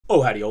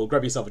Oh, howdy all,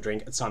 grab yourself a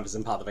drink, it's time for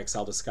some Path of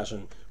Exile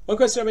discussion. One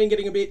question I've been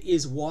getting a bit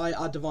is why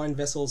are Divine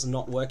Vessels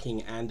not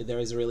working, and there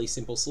is a really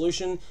simple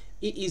solution.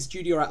 It is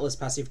due to your Atlas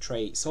passive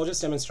tree, so I'll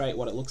just demonstrate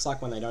what it looks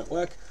like when they don't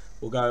work.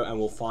 We'll go and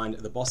we'll find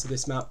the boss of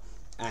this map,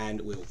 and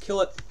we will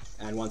kill it,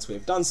 and once we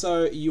have done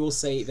so, you will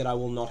see that I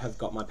will not have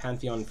got my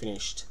Pantheon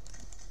finished.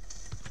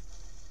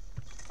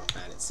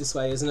 And it's this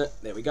way, isn't it?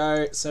 There we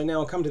go. So now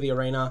I'll come to the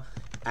arena,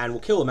 and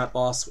we'll kill the map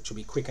boss, which will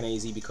be quick and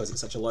easy because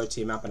it's such a low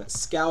tier map and it's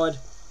scoured.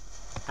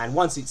 And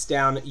once it's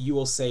down, you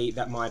will see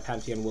that my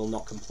Pantheon will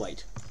not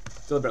complete.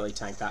 Deliberately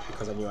tanked that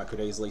because I knew I could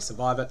easily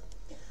survive it.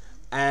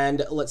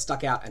 And let's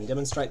duck out and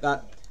demonstrate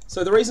that.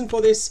 So the reason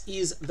for this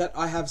is that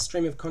I have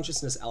Stream of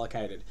Consciousness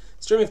allocated.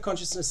 Stream of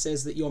Consciousness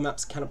says that your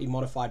maps cannot be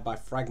modified by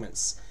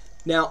fragments.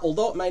 Now,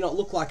 although it may not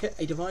look like it,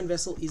 a Divine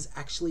Vessel is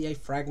actually a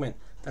fragment.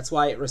 That's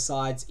why it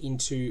resides in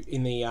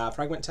the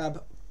fragment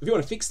tab. If you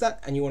want to fix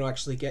that and you want to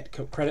actually get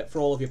credit for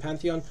all of your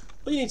Pantheon,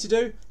 all you need to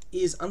do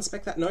is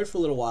unspec that node for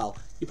a little while.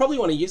 You probably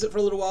want to use it for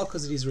a little while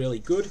because it is really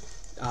good,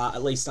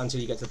 at least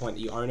until you get to the point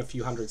that you own a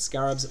few hundred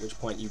scarabs, at which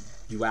point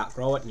you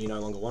outgrow it and you no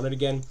longer want it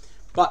again.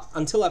 But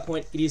until that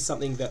point, it is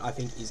something that I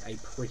think is a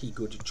pretty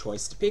good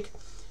choice to pick.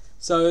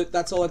 So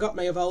that's all I got.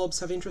 May your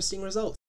Valobs have interesting results.